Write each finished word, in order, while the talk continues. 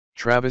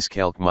Travis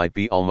Kelce might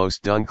be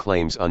almost done,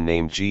 claims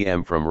unnamed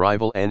GM from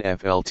rival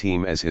NFL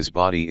team as his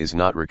body is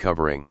not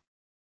recovering.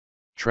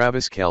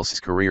 Travis Kelce's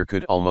career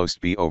could almost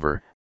be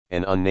over,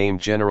 an unnamed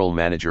general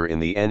manager in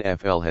the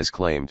NFL has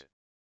claimed.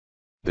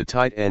 The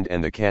tight end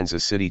and the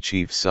Kansas City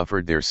Chiefs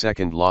suffered their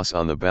second loss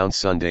on the bounce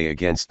Sunday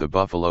against the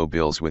Buffalo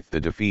Bills, with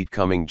the defeat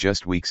coming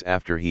just weeks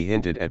after he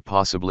hinted at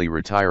possibly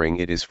retiring.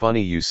 "It is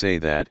funny you say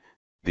that,"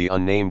 the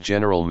unnamed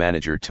general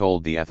manager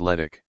told The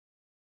Athletic.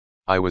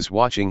 "I was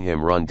watching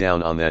him run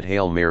down on that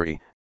Hail Mary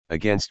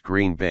against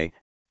Green Bay,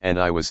 and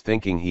I was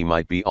thinking he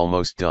might be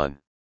almost done.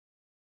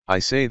 I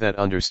say that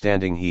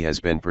understanding he has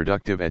been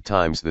productive at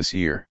times this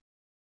year.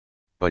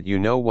 But you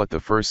know what the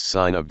first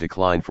sign of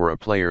decline for a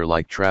player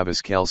like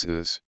Travis Kelce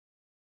is?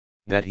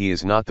 That he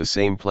is not the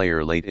same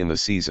player late in the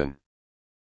season.